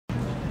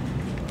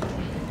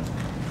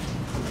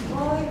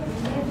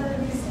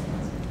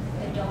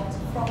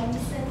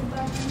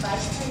by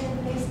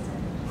Helen Lester.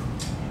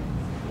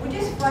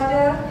 Woody's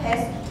father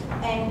has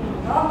an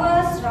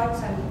enormous round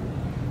tummy.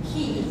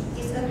 He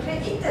is a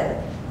great eater.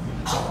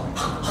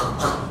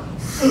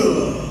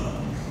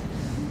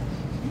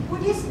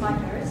 Woody's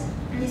mother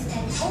is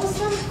an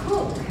awesome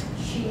cook.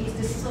 She is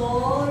the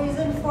sole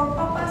reason for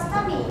Papa's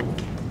tummy.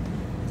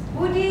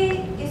 Woody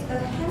is a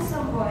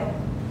handsome boy.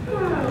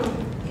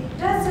 It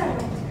doesn't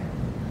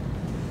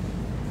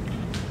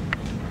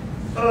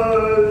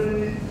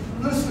matter.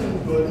 Listen,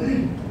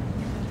 buddy.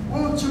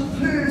 Won't you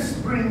please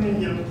bring me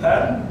your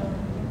pen?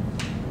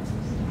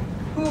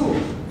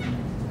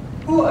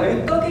 Who are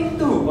you talking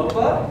to,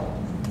 Papa?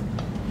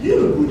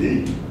 You,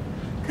 Woody.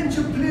 Can't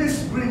you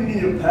please bring me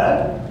your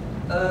pen?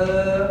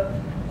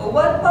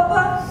 What,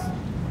 Papa?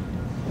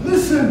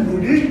 Listen,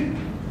 Woody.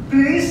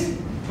 Please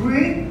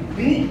bring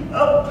me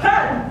a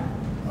pen.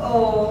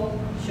 Oh,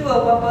 sure,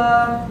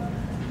 Papa.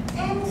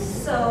 And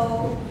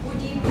so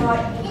Woody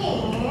brought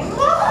him.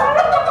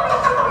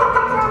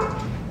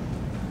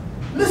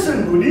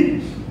 Listen,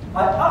 Woody.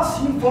 I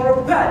asked you for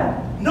a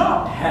pen,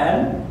 not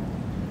hand.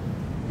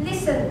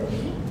 Listen,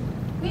 Woody.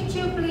 Would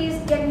you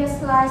please get me a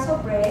slice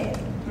of bread?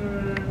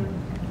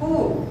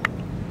 Who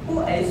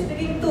are you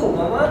speaking to,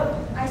 Mama?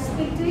 I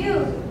speak to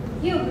you.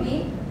 You,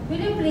 Woody. Will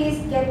you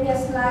please get me a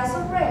slice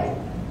of bread?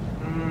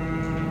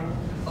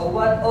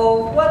 What,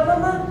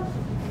 Mama?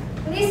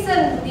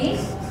 Listen, Woody.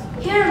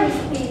 Hear me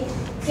speak.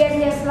 Get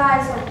me a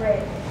slice of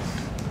bread.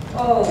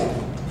 Oh,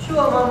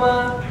 sure,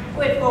 Mama.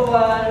 Wait for a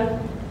while.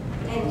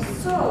 And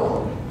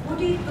so,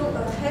 Woody took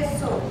a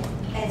hacksaw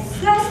and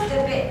sliced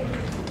the bread.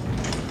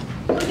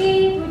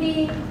 Woody,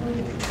 Woody,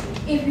 Woody.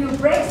 If you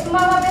break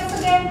Mama back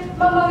again,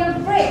 Mama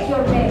will break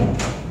your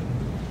leg.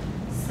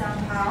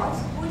 Somehow,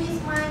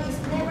 Woody's mind is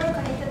never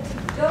connected to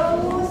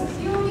those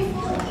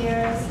beautiful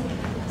ears.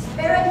 His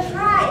parents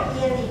tried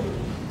yelling.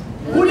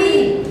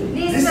 Woody,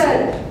 listen,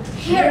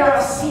 hear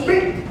us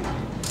speak.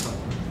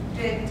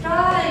 They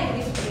tried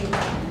whispering.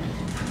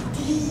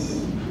 Woody,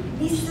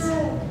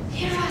 listen,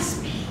 hear us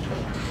speak.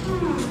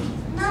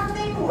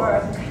 Nothing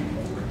worked.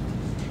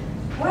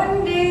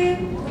 One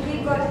day,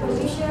 Woody got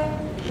permission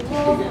to go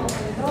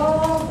for a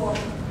long walk.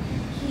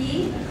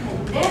 He had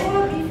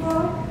never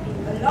before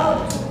been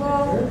allowed to go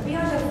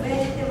beyond the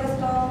vegetable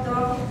store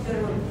down the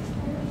road.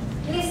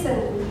 Listen,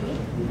 Woody,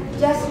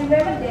 just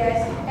remember that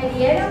at the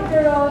end of the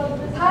road,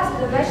 past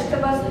the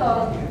vegetable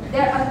store,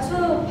 there are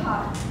two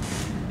paths.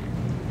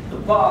 The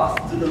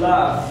path to the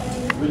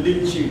left will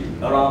lead you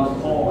around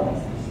the corner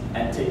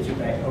and take you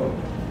back home.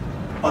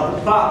 But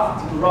the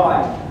path to the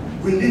right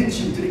will lead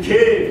you to the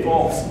cave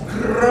of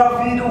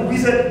Scruffy the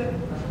Wizard,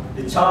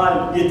 the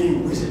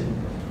child-eating wizard.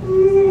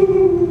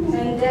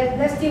 And that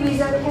nasty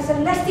wizard has a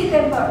nasty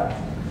temper.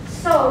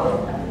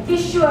 So be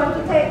sure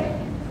to take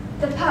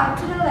the path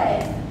to the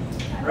left.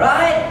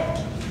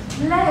 Right.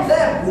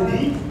 Left.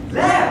 Woody.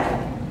 Left.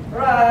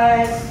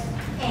 Right.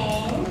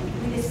 And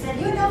with a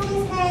salute of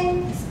his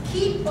hand,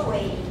 skip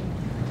away.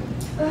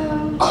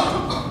 I'm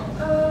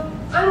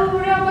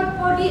worried about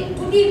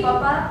Woody,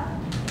 Papa.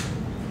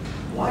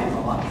 Why,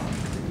 Mama?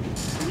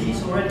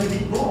 He's already a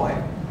big boy.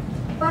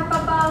 But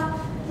Papa,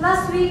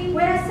 last week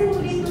when I sent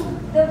Woody to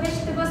the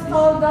vegetable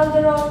stall down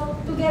the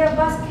road to get a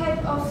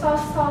basket of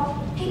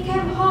soursop, he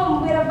came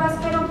home with a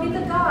basket of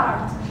bitter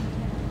gourd.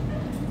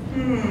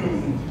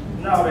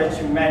 Now that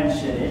you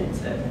mention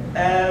it,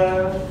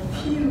 a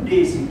few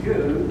days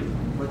ago,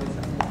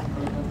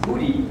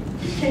 Woody,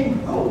 he came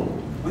home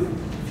with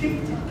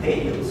 50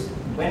 pails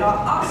when I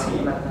asked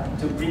him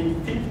to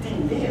bring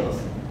 15 nails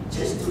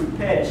just to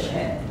repair the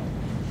shed.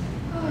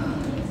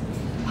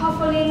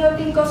 Hopefully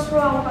nothing goes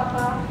wrong,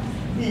 Papa.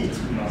 Me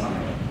too, Mama.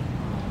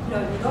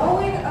 Not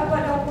knowing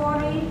about the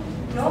worry,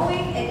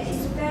 knowing at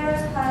his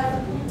parents'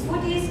 house,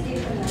 Woody is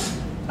given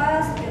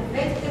past the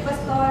vegetable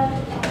store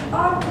and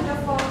on to the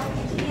fork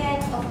at the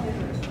end of the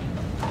road.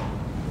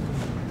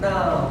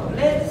 Now,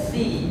 let's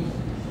see.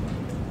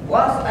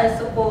 Was I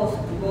supposed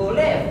to go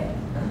left?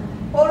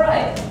 Or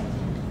right?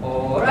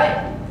 Or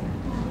right?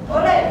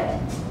 Or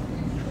left?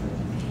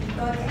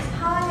 Not as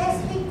hard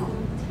as we could.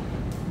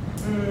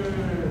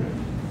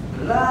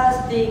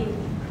 Last thing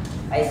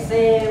I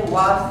say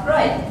was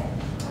right.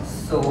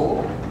 So,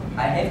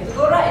 I have to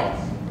go right.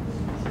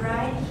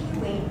 Right he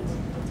went.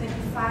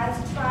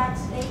 25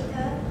 strides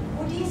later,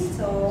 Woody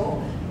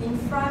saw in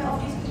front of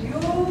this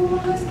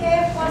humongous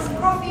cave was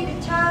Scruffy the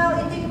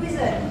child-eating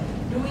wizard,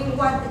 doing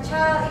what the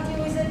child-eating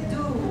wizard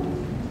do,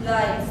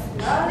 like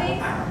snarling,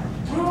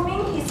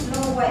 grooming his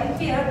long white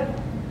beard,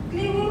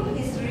 cleaning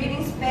his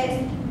reading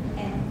space,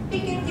 and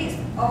picking ticks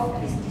off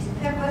his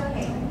distempered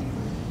hair.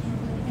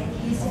 At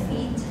his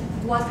feet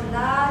was a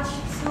large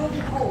soup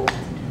bowl.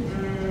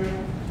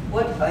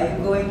 What are you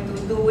going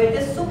to do with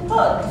the soup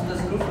pot, Mr.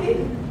 Scruffy?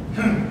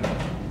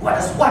 What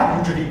does one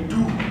usually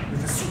do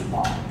with a soup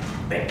pot?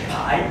 Bake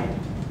pie?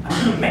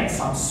 I'm gonna make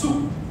some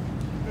soup.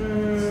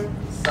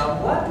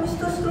 Some what,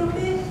 Mr.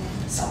 Scruffy?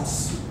 Some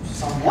soup.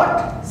 Some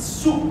what?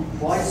 Soup.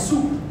 Boy,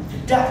 soup.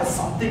 That was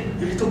something,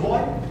 you little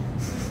boy.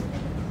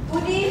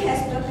 Woody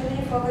has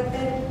totally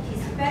forgotten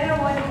his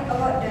parent warning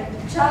about the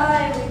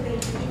child with the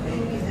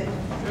eating wizard.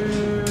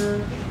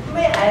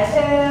 May I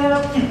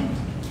help?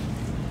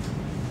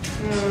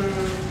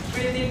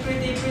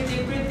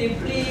 Pretty,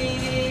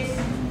 please.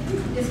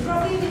 The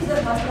scruffy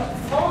wizard was not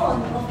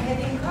fond of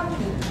having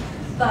company,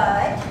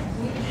 but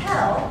with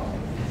help,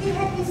 he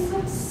had his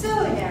soup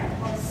sooner,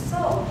 or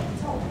so he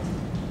thought.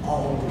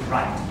 All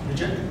right,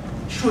 Richard.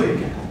 Sure you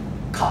can.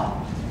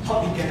 Come,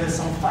 help me gather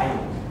some fire.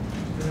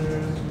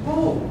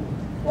 Who?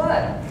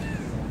 What?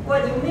 What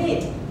do you mean?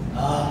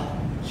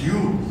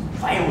 You,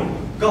 firewood.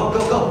 Go, go,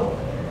 go.